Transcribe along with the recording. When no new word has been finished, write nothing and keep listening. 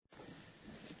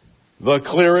the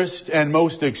clearest and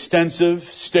most extensive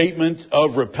statement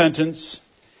of repentance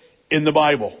in the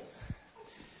Bible.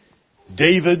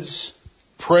 David's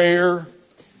prayer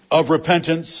of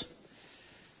repentance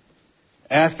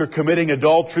after committing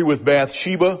adultery with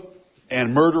Bathsheba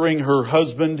and murdering her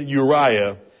husband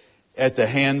Uriah at the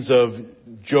hands of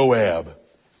Joab.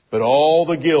 But all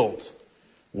the guilt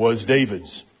was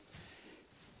David's.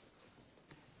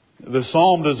 The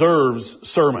psalm deserves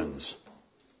sermons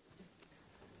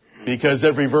because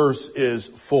every verse is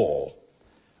full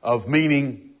of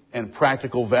meaning and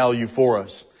practical value for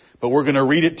us. But we're going to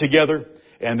read it together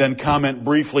and then comment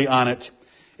briefly on it.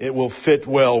 It will fit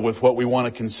well with what we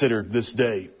want to consider this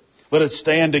day. Let us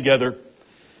stand together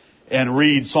and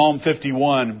read Psalm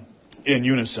 51 in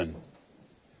unison.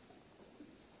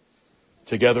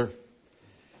 Together.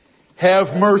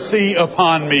 Have mercy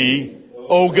upon me,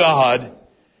 O God,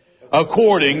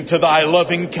 according to thy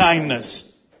loving kindness.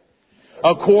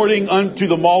 According unto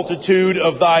the multitude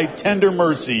of thy tender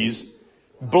mercies,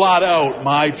 blot out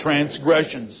my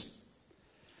transgressions.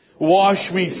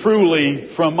 Wash me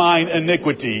thoroughly from mine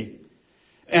iniquity,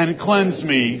 and cleanse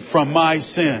me from my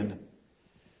sin.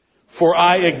 For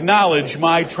I acknowledge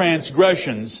my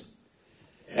transgressions,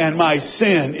 and my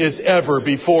sin is ever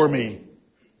before me.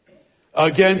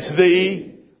 Against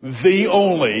thee, thee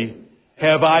only,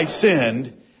 have I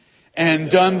sinned,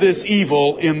 and done this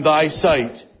evil in thy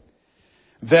sight,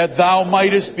 that thou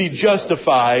mightest be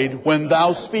justified when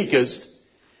thou speakest,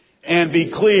 and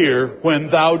be clear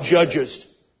when thou judgest.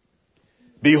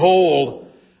 Behold,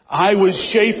 I was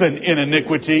shapen in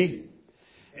iniquity,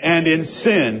 and in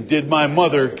sin did my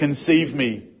mother conceive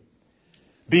me.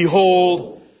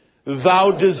 Behold,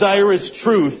 thou desirest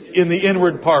truth in the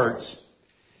inward parts,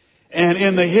 and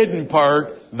in the hidden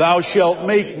part thou shalt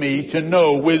make me to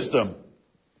know wisdom.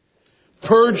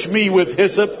 Purge me with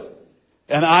hyssop,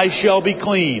 and I shall be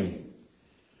clean.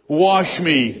 Wash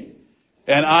me,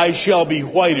 and I shall be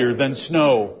whiter than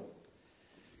snow.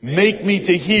 Make me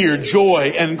to hear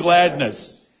joy and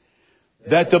gladness,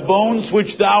 that the bones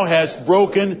which thou hast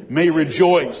broken may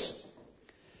rejoice.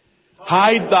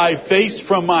 Hide thy face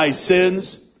from my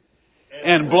sins,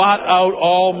 and blot out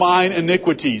all mine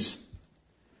iniquities.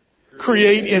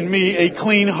 Create in me a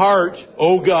clean heart,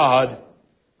 O God,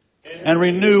 and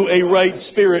renew a right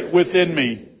spirit within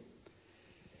me.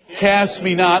 Cast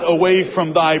me not away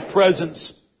from thy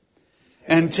presence,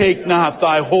 and take not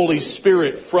thy Holy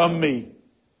Spirit from me.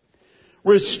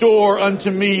 Restore unto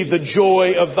me the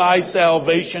joy of thy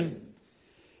salvation,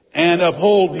 and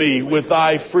uphold me with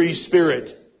thy free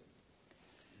spirit.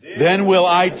 Then will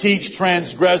I teach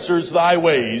transgressors thy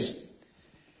ways,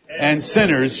 and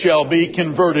sinners shall be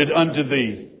converted unto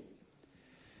thee.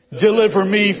 Deliver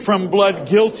me from blood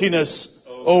guiltiness,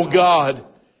 O God,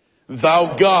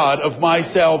 thou God of my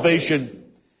salvation,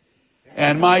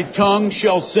 and my tongue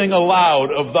shall sing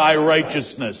aloud of thy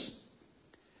righteousness.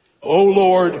 O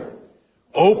Lord,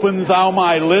 open thou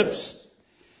my lips,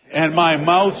 and my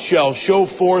mouth shall show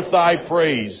forth thy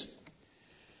praise.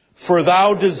 For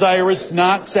thou desirest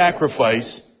not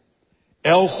sacrifice,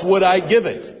 else would I give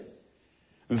it.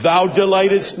 Thou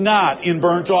delightest not in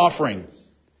burnt offering.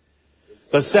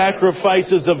 The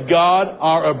sacrifices of God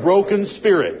are a broken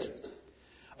spirit,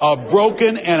 a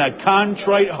broken and a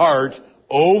contrite heart,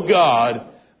 O God,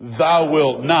 thou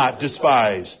wilt not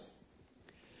despise.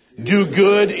 Do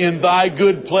good in thy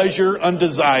good pleasure unto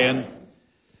Zion.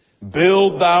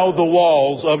 Build thou the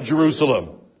walls of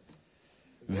Jerusalem.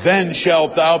 Then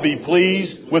shalt thou be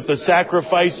pleased with the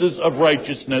sacrifices of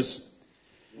righteousness,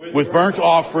 with burnt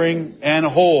offering and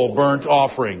whole burnt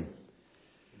offering.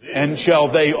 And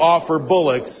shall they offer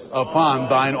bullocks upon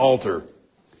thine altar.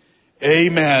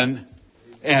 Amen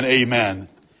and amen.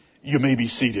 You may be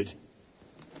seated.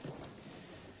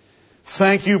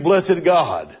 Thank you, blessed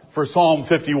God, for Psalm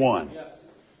 51.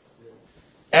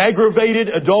 Aggravated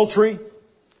adultery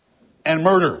and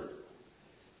murder.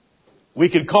 We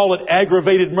could call it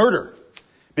aggravated murder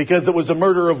because it was a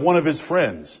murder of one of his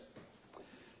friends.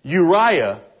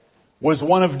 Uriah was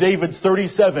one of David's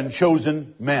 37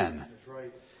 chosen men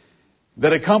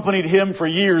that accompanied him for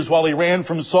years while he ran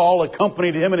from Saul,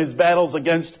 accompanied him in his battles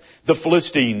against the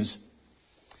Philistines.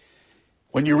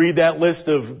 When you read that list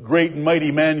of great and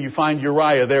mighty men, you find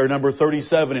Uriah there, number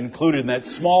 37, included in that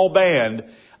small band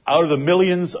out of the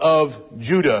millions of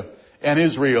Judah and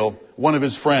Israel, one of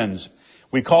his friends.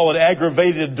 We call it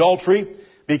aggravated adultery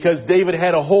because David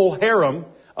had a whole harem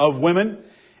of women,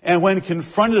 and when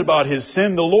confronted about his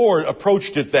sin, the Lord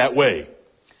approached it that way.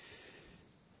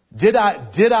 Did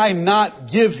I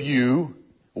not give you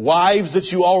wives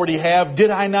that you already have? Did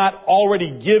I not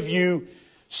already give you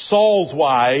Saul's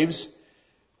wives?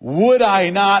 would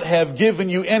I not have given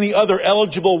you any other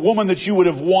eligible woman that you would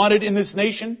have wanted in this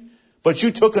nation? But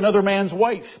you took another man's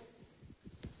wife.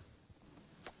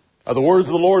 Are the words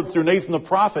of the Lord through Nathan the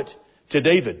prophet to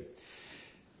David.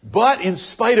 But in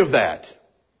spite of that,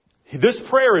 this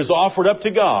prayer is offered up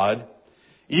to God,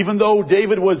 even though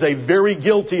David was a very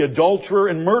guilty adulterer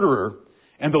and murderer,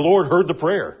 and the Lord heard the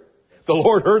prayer. The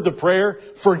Lord heard the prayer,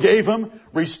 forgave him,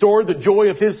 restored the joy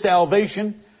of his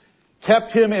salvation,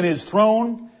 kept him in his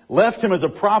throne, left him as a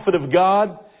prophet of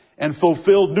God, and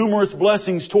fulfilled numerous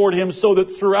blessings toward him, so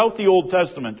that throughout the Old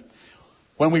Testament,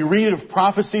 when we read of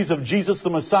prophecies of Jesus the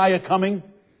Messiah coming,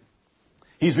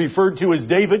 he's referred to as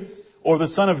David or the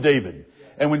son of David.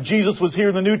 And when Jesus was here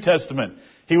in the New Testament,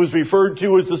 he was referred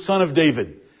to as the son of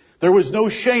David. There was no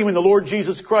shame in the Lord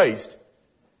Jesus Christ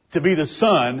to be the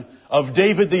son of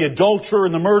David the adulterer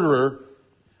and the murderer,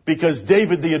 because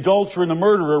David the adulterer and the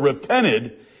murderer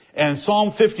repented, and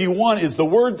Psalm 51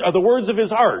 are the words of his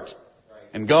heart.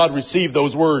 And God received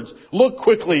those words. Look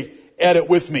quickly at it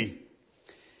with me.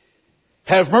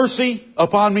 Have mercy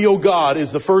upon me, O God,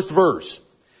 is the first verse.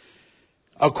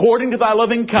 According to thy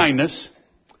loving kindness,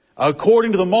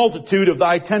 according to the multitude of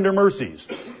thy tender mercies.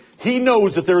 He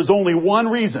knows that there is only one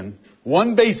reason,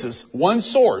 one basis, one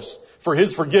source for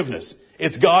his forgiveness.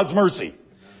 It's God's mercy.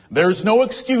 There's no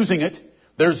excusing it.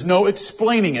 There's no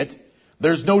explaining it.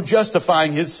 There's no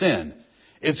justifying his sin.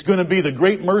 It's going to be the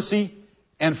great mercy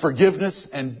and forgiveness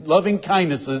and loving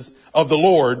kindnesses of the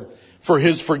Lord for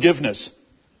his forgiveness.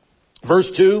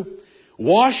 Verse 2,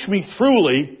 wash me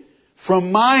thoroughly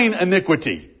from mine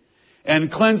iniquity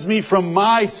and cleanse me from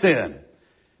my sin.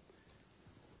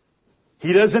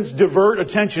 He doesn't divert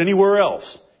attention anywhere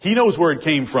else. He knows where it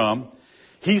came from.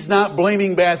 He's not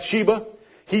blaming Bathsheba.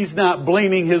 He's not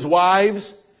blaming his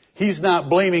wives. He's not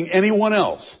blaming anyone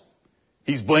else.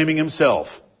 He's blaming himself.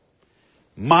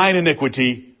 Mine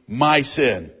iniquity, my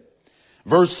sin.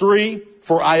 Verse 3,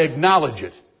 for I acknowledge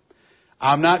it.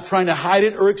 I'm not trying to hide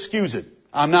it or excuse it.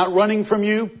 I'm not running from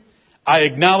you. I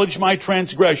acknowledge my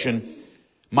transgression.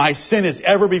 My sin is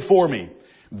ever before me.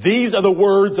 These are the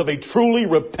words of a truly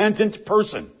repentant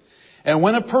person. And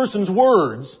when a person's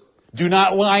words do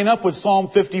not line up with Psalm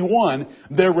 51,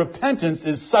 their repentance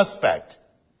is suspect.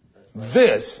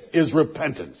 This is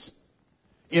repentance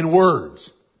in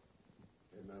words.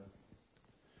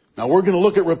 Now we're going to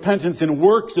look at repentance in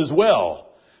works as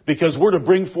well, because we're to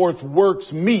bring forth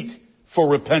works meet for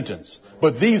repentance.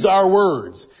 But these are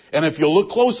words. And if you look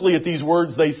closely at these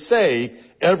words, they say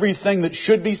everything that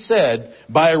should be said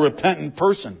by a repentant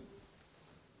person.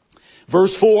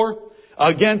 Verse 4,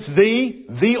 against thee,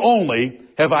 thee only,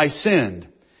 have I sinned.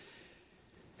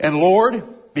 And Lord,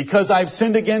 because I've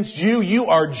sinned against you, you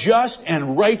are just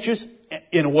and righteous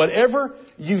in whatever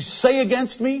you say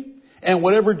against me and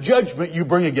whatever judgment you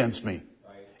bring against me.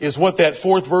 Is what that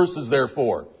fourth verse is there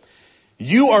for.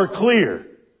 You are clear.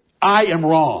 I am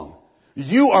wrong.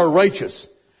 You are righteous.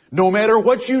 No matter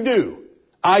what you do,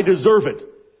 I deserve it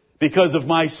because of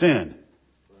my sin.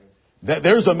 That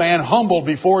there's a man humbled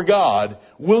before God,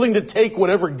 willing to take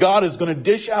whatever God is going to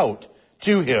dish out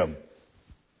to him.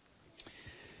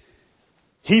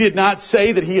 He did not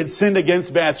say that he had sinned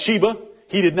against Bathsheba.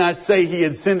 He did not say he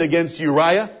had sinned against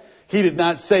Uriah. He did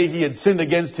not say he had sinned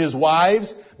against his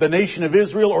wives, the nation of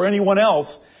Israel, or anyone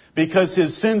else, because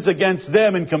his sins against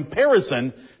them in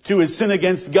comparison to his sin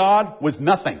against God was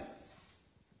nothing.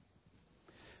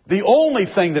 The only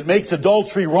thing that makes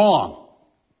adultery wrong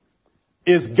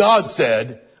is God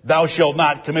said, thou shalt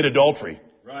not commit adultery.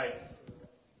 Right.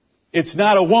 It's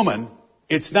not a woman.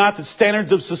 It's not the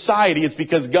standards of society. It's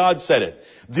because God said it.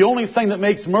 The only thing that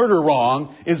makes murder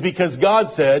wrong is because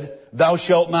God said, thou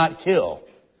shalt not kill.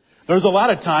 There's a lot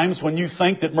of times when you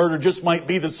think that murder just might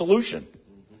be the solution.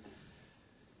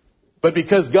 But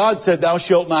because God said, thou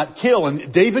shalt not kill,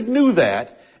 and David knew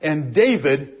that, and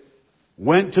David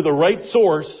went to the right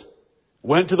source,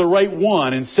 went to the right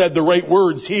one, and said the right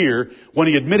words here when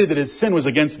he admitted that his sin was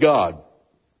against God.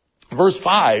 Verse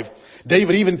 5,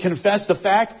 David even confessed the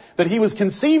fact that he was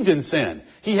conceived in sin.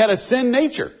 He had a sin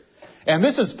nature. And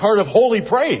this is part of holy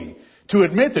praying, to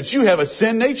admit that you have a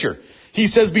sin nature. He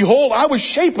says, behold, I was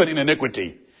shapen in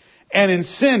iniquity, and in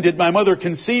sin did my mother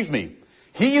conceive me.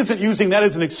 He isn't using that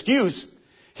as an excuse.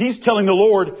 He's telling the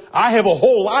Lord, I have a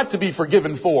whole lot to be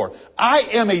forgiven for. I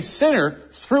am a sinner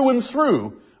through and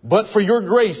through, but for your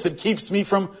grace that keeps me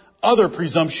from other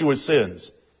presumptuous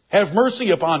sins. Have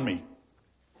mercy upon me.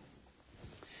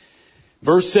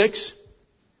 Verse 6,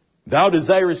 thou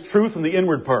desirest truth in the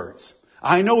inward parts.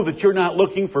 I know that you're not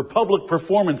looking for public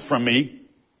performance from me.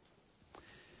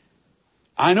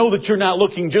 I know that you're not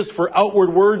looking just for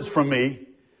outward words from me,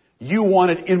 You want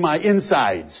it in my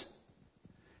insides.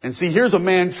 And see, here's a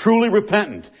man truly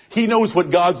repentant. He knows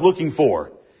what God's looking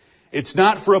for. It's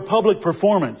not for a public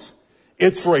performance.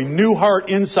 It's for a new heart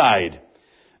inside.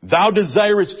 Thou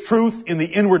desirest truth in the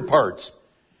inward parts.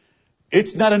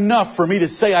 It's not enough for me to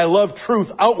say I love truth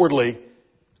outwardly.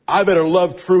 I better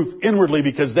love truth inwardly,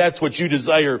 because that's what you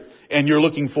desire and you're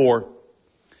looking for.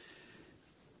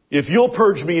 If you'll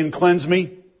purge me and cleanse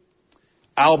me,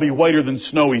 I'll be whiter than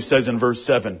snow, he says in verse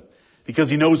 7, because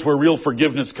he knows where real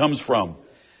forgiveness comes from.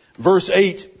 Verse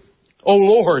 8, O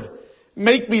Lord,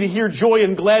 make me to hear joy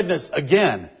and gladness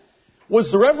again.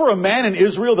 Was there ever a man in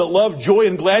Israel that loved joy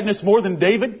and gladness more than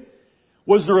David?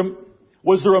 Was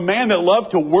there a man that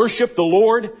loved to worship the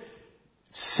Lord,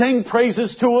 sing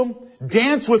praises to Him,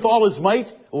 dance with all his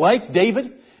might like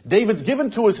David? David's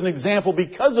given to us an example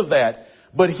because of that,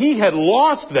 but he had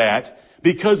lost that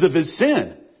because of his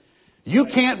sin. You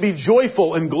can't be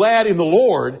joyful and glad in the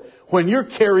Lord when you're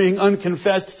carrying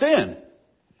unconfessed sin.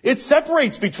 It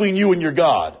separates between you and your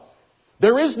God.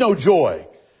 There is no joy.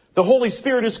 The Holy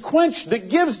Spirit is quenched that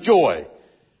gives joy.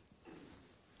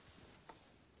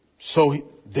 So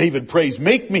David prays,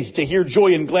 make me to hear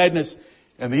joy and gladness.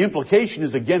 And the implication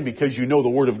is, again, because you know the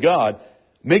Word of God,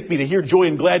 make me to hear joy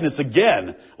and gladness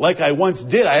again, like I once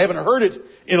did. I haven't heard it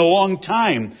in a long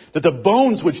time, that the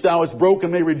bones which thou hast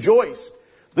broken may rejoice.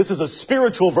 This is a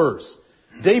spiritual verse.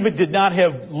 David did not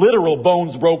have literal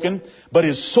bones broken, but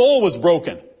his soul was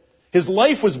broken. His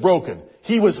life was broken.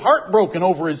 He was heartbroken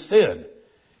over his sin.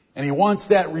 And he wants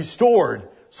that restored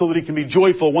so that he can be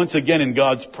joyful once again in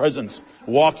God's presence,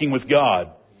 walking with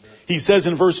God. He says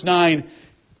in verse 9,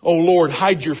 O Lord,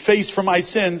 hide your face from my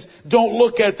sins. Don't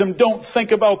look at them. Don't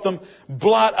think about them.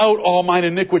 Blot out all mine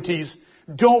iniquities.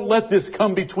 Don't let this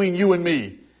come between you and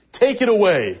me. Take it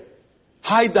away.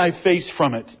 Hide thy face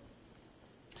from it.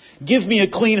 Give me a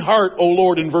clean heart, O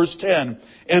Lord, in verse 10,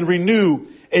 and renew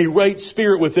a right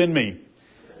spirit within me.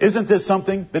 Isn't this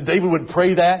something that David would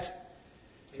pray that?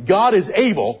 God is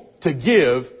able to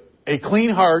give a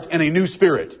clean heart and a new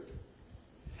spirit.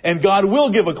 And God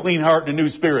will give a clean heart and a new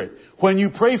spirit when you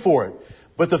pray for it.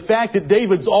 But the fact that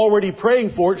David's already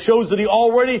praying for it shows that he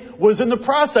already was in the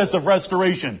process of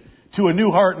restoration to a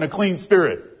new heart and a clean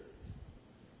spirit.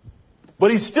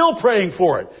 But he's still praying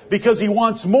for it because he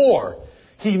wants more.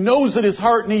 He knows that his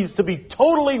heart needs to be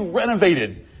totally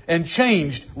renovated and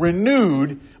changed,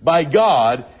 renewed by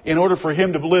God in order for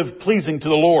him to live pleasing to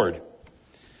the Lord.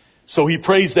 So he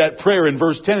prays that prayer in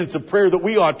verse 10. It's a prayer that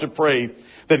we ought to pray,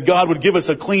 that God would give us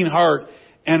a clean heart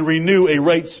and renew a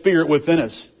right spirit within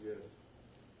us.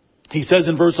 He says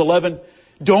in verse 11,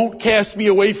 don't cast me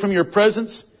away from your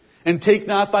presence, and take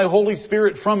not thy Holy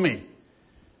Spirit from me.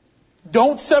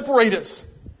 Don't separate us.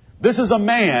 This is a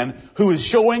man who is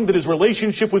showing that his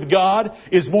relationship with God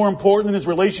is more important than his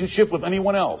relationship with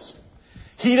anyone else.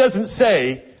 He doesn't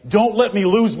say, don't let me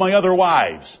lose my other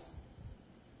wives.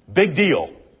 Big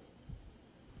deal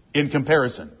in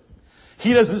comparison.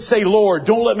 He doesn't say, Lord,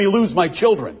 don't let me lose my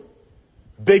children.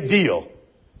 Big deal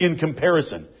in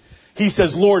comparison. He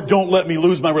says, Lord, don't let me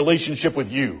lose my relationship with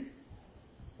you.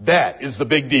 That is the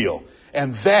big deal.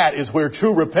 And that is where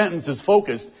true repentance is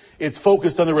focused. It's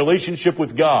focused on the relationship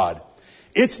with God.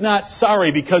 It's not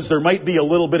sorry because there might be a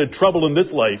little bit of trouble in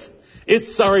this life.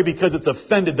 It's sorry because it's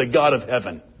offended the God of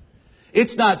heaven.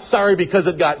 It's not sorry because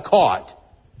it got caught.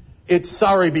 It's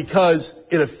sorry because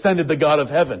it offended the God of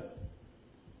heaven.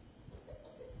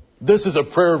 This is a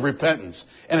prayer of repentance.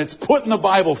 And it's put in the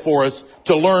Bible for us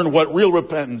to learn what real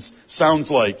repentance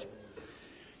sounds like.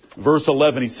 Verse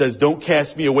 11, he says, don't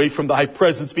cast me away from thy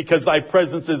presence, because thy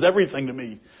presence is everything to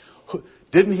me.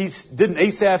 Didn't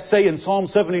Asaph say in Psalm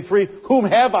 73, whom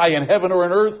have I in heaven or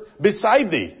on earth beside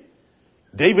thee?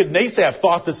 David and Asaph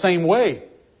thought the same way.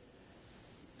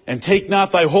 And take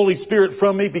not thy Holy Spirit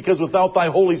from me, because without thy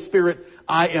Holy Spirit,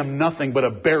 I am nothing but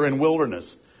a barren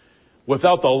wilderness.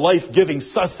 Without the life-giving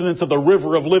sustenance of the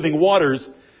river of living waters,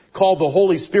 called the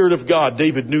Holy Spirit of God.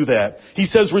 David knew that. He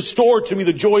says, restore to me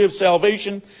the joy of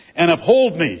salvation and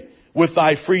uphold me with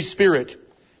thy free spirit.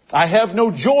 I have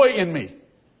no joy in me.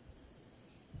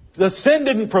 The sin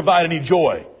didn't provide any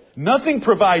joy. Nothing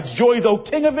provides joy, though,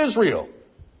 King of Israel.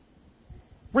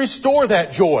 Restore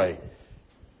that joy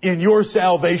in your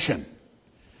salvation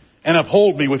and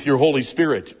uphold me with your Holy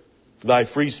Spirit, thy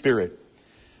free spirit.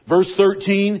 Verse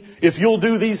 13, if you'll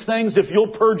do these things, if you'll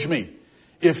purge me,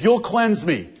 if you'll cleanse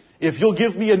me, if you'll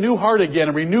give me a new heart again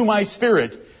and renew my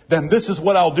spirit, then this is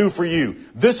what I'll do for you.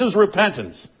 This is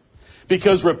repentance.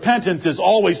 Because repentance is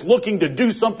always looking to do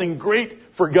something great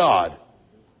for God.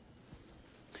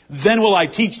 Then will I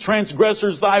teach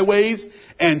transgressors thy ways,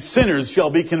 and sinners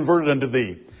shall be converted unto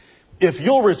thee. if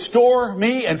you'll restore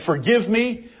me and forgive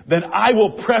me, then I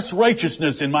will press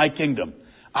righteousness in my kingdom.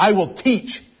 I will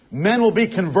teach. Men will be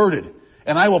converted.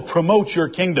 And I will promote your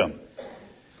kingdom.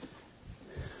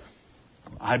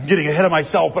 I'm getting ahead of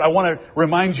myself, but I want to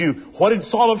remind you, what did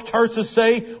Saul of Tarsus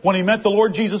say when he met the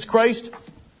Lord Jesus Christ?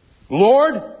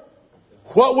 Lord,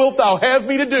 what wilt thou have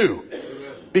me to do?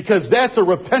 Because that's a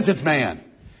repentant man.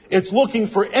 It's looking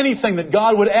for anything that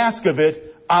God would ask of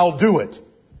it, I'll do it.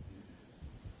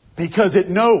 Because it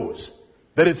knows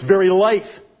that its very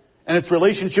life and its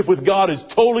relationship with God is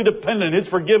totally dependent on His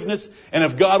forgiveness, and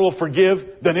if God will forgive,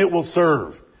 then it will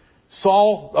serve.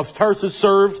 Saul of Tarsus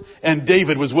served, and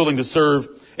David was willing to serve,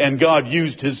 and God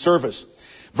used his service.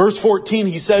 Verse 14,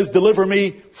 he says, deliver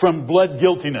me from blood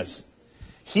guiltiness.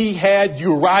 He had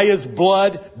Uriah's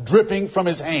blood dripping from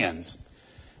his hands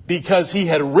because he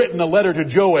had written a letter to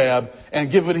Joab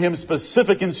and given him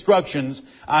specific instructions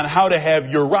on how to have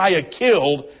Uriah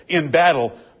killed in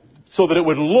battle so that it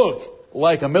would look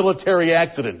like a military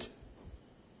accident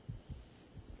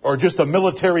or just a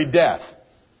military death.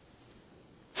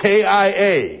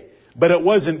 KIA. But it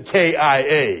wasn't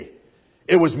KIA.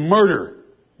 It was murder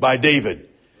by David.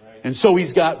 Right. And so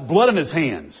he's got blood in his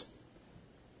hands.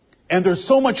 And there's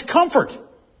so much comfort.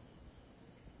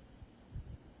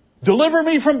 Deliver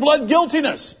me from blood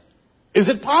guiltiness. Is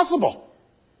it possible?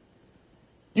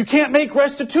 You can't make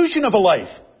restitution of a life.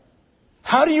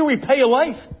 How do you repay a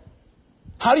life?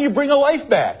 How do you bring a life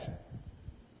back?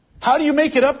 How do you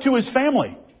make it up to his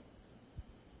family?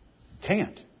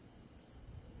 Can't.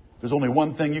 There's only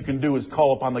one thing you can do is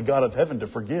call upon the God of heaven to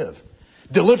forgive.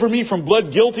 Deliver me from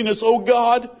blood guiltiness, O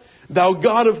God, thou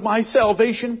God of my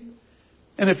salvation.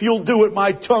 And if you'll do it,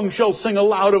 my tongue shall sing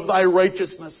aloud of thy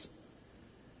righteousness.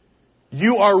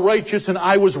 You are righteous and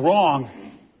I was wrong.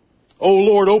 O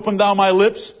Lord, open thou my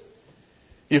lips.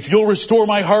 If you'll restore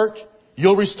my heart,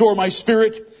 you'll restore my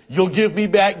spirit, you'll give me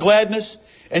back gladness,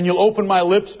 and you'll open my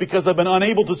lips because I've been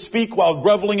unable to speak while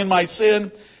groveling in my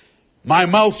sin. My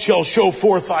mouth shall show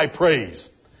forth thy praise.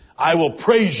 I will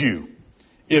praise you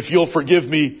if you'll forgive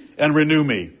me and renew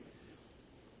me.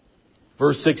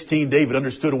 Verse 16, David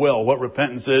understood well what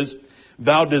repentance is.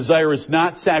 Thou desirest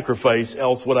not sacrifice,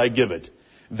 else would I give it.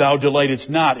 Thou delightest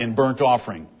not in burnt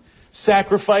offering.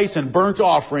 Sacrifice and burnt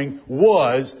offering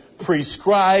was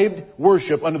prescribed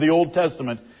worship under the Old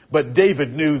Testament, but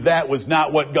David knew that was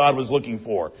not what God was looking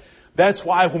for. That's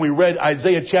why when we read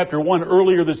Isaiah chapter 1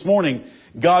 earlier this morning,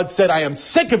 God said, I am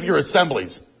sick of your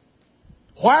assemblies.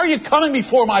 Why are you coming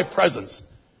before my presence?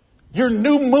 Your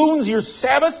new moons, your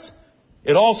Sabbaths,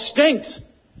 it all stinks.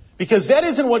 Because that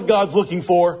isn't what God's looking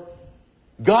for.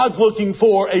 God's looking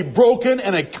for a broken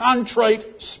and a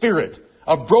contrite spirit.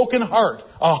 A broken heart.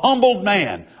 A humbled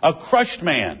man. A crushed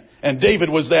man. And David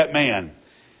was that man.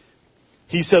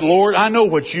 He said, Lord, I know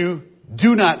what you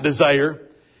do not desire,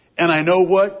 and I know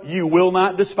what you will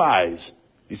not despise.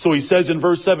 So he says in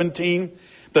verse 17,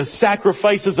 the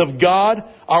sacrifices of God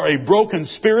are a broken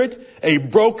spirit, a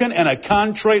broken and a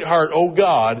contrite heart, O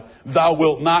God, thou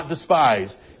wilt not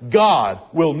despise. God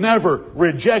will never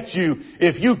reject you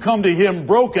if you come to Him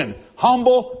broken,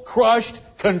 humble, crushed,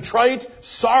 contrite,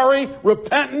 sorry,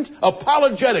 repentant,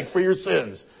 apologetic for your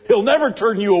sins. He'll never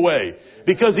turn you away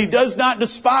because He does not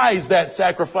despise that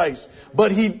sacrifice.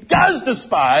 But He does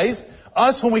despise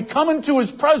us when we come into His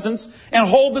presence and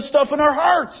hold the stuff in our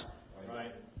hearts.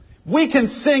 Right. We can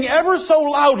sing ever so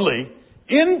loudly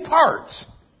in parts,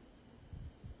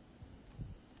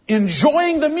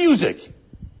 enjoying the music.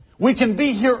 We can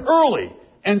be here early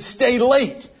and stay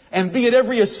late and be at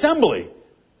every assembly.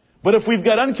 But if we've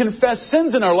got unconfessed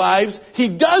sins in our lives,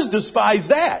 He does despise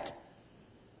that.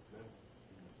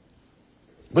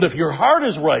 But if your heart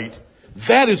is right,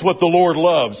 that is what the Lord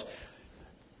loves.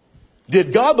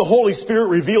 Did God the Holy Spirit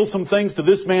reveal some things to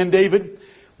this man David?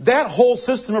 That whole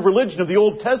system of religion of the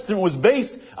Old Testament was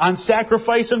based on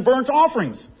sacrifice and burnt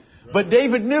offerings. But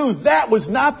David knew that was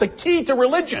not the key to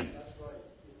religion.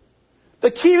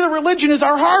 The key to religion is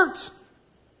our hearts.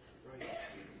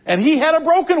 And he had a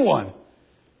broken one.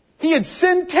 He had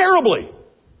sinned terribly.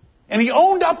 And he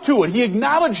owned up to it. He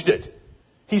acknowledged it.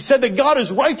 He said that God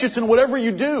is righteous in whatever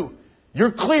you do.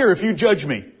 You're clear if you judge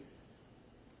me.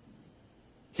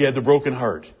 He had the broken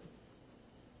heart.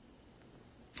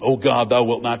 Oh God, thou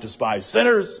wilt not despise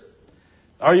sinners.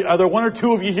 Are there one or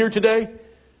two of you here today?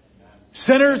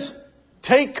 Sinners,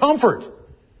 take comfort.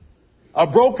 A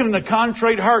broken and a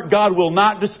contrite heart God will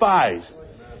not despise.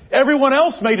 Everyone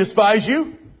else may despise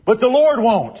you, but the Lord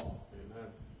won't.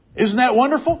 Isn't that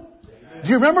wonderful? Do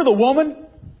you remember the woman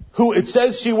who it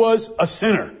says she was a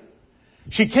sinner?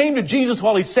 She came to Jesus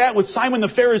while He sat with Simon the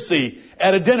Pharisee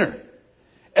at a dinner.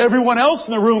 Everyone else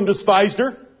in the room despised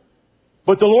her,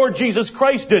 but the Lord Jesus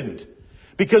Christ didn't.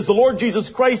 Because the Lord Jesus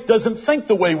Christ doesn't think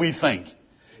the way we think.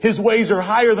 His ways are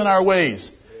higher than our ways.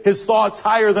 His thoughts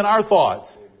higher than our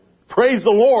thoughts. Praise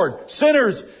the Lord.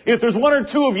 Sinners, if there's one or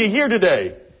two of you here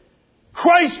today,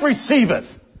 Christ receiveth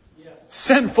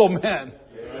sinful men.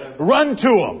 Run to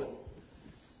Him.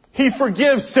 He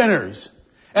forgives sinners.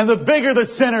 And the bigger the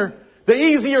sinner, the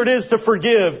easier it is to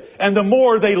forgive and the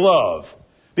more they love.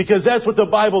 Because that's what the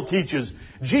Bible teaches.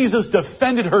 Jesus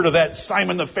defended her to that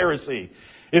Simon the Pharisee.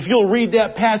 If you'll read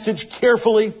that passage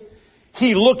carefully,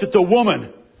 He looked at the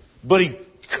woman, but He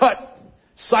cut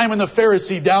Simon the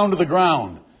Pharisee down to the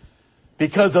ground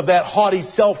because of that haughty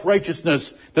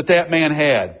self-righteousness that that man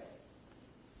had.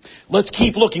 Let's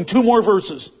keep looking. 2 more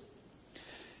verses.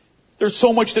 There's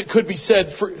so much that could be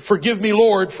said. Forgive me,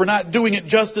 Lord, for not doing it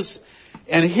justice.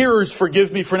 And hearers,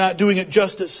 forgive me for not doing it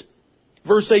justice.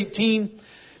 Verse 18.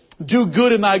 Do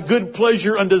good in thy good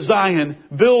pleasure unto Zion.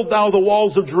 Build thou the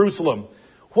walls of Jerusalem.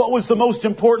 What was the most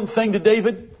important thing to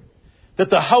David? That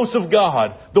the house of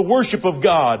God, the worship of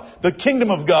God, the kingdom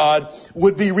of God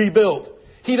would be rebuilt.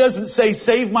 He doesn't say,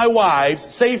 save my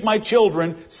wives, save my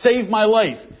children, save my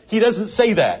life. He doesn't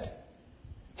say that.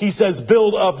 He says,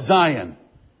 build up Zion.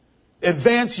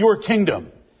 Advance your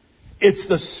kingdom. It's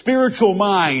the spiritual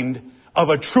mind of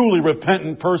a truly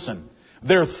repentant person.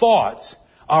 Their thoughts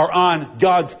are on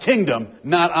God's kingdom,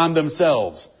 not on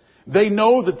themselves. They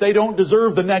know that they don't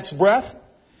deserve the next breath.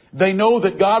 They know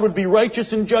that God would be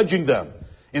righteous in judging them.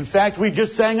 In fact, we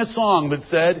just sang a song that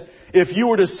said, if you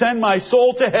were to send my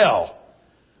soul to hell,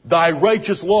 thy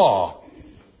righteous law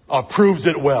approves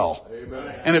it well.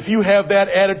 Amen. And if you have that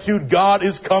attitude, God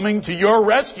is coming to your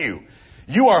rescue.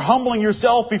 You are humbling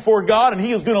yourself before God, and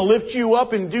He is going to lift you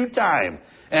up in due time.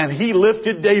 And He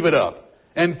lifted David up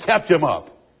and kept him up.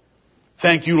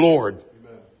 Thank you, Lord,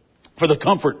 for the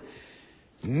comfort.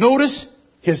 Notice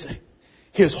his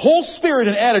whole spirit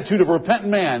and attitude of a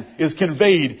repentant man is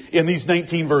conveyed in these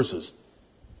 19 verses.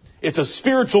 It's a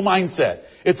spiritual mindset.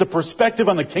 It's a perspective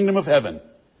on the kingdom of heaven.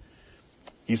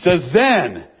 He says,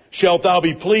 then shalt thou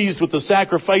be pleased with the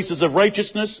sacrifices of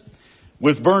righteousness,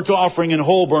 with burnt offering and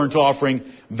whole burnt offering.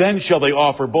 Then shall they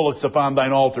offer bullocks upon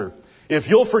thine altar. If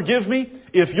you'll forgive me,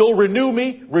 if you'll renew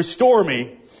me, restore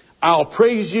me, I'll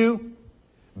praise you.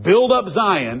 Build up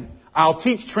Zion. I'll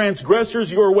teach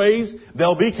transgressors your ways.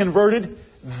 They'll be converted.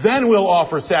 Then we'll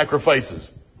offer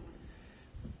sacrifices.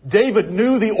 David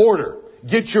knew the order.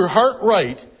 Get your heart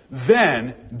right.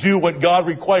 Then do what God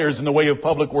requires in the way of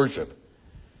public worship.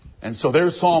 And so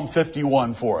there's Psalm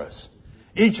 51 for us.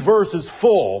 Each verse is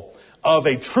full of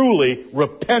a truly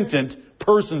repentant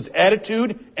person's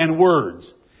attitude and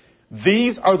words.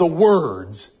 These are the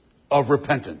words of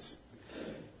repentance.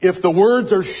 If the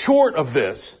words are short of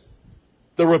this,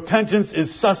 the repentance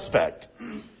is suspect.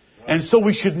 And so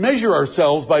we should measure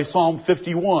ourselves by Psalm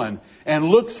 51 and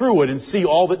look through it and see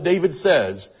all that David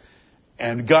says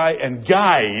and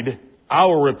guide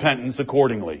our repentance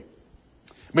accordingly.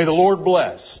 May the Lord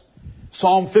bless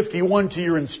Psalm 51 to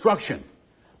your instruction,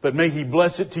 but may He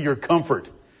bless it to your comfort.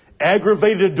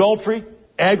 Aggravated adultery,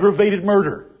 aggravated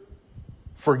murder,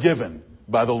 forgiven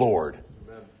by the Lord.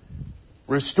 Amen.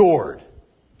 Restored.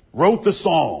 Wrote the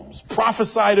Psalms,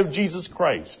 prophesied of Jesus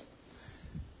Christ.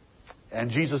 And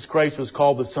Jesus Christ was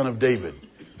called the Son of David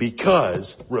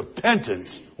because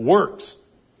repentance works.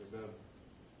 Amen.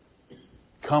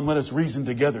 Come, let us reason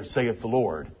together, saith the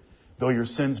Lord. Though your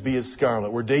sins be as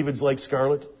scarlet. Were David's like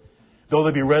scarlet? Though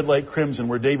they be red like crimson.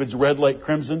 Were David's red like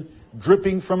crimson?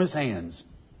 Dripping from his hands.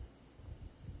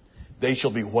 They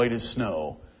shall be white as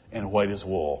snow and white as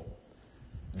wool.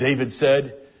 David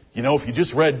said, if you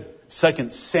just read 2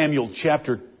 Samuel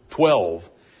chapter 12,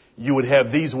 you would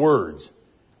have these words,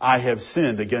 I have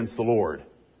sinned against the Lord.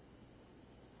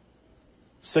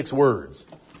 6 words.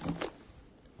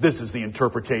 This is the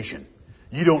interpretation.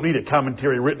 You don't need a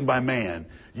commentary written by man.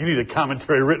 You need a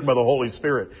commentary written by the Holy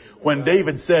Spirit. When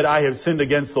David said, I have sinned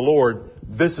against the Lord,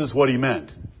 this is what he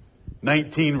meant.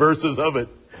 19 verses of it.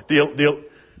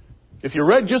 If you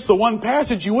read just the one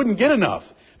passage, you wouldn't get enough.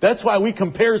 That's why we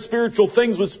compare spiritual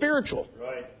things with spiritual.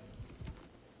 Right.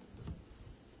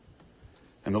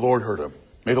 And the Lord heard him.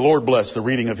 May the Lord bless the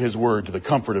reading of His word to the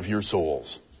comfort of your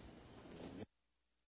souls.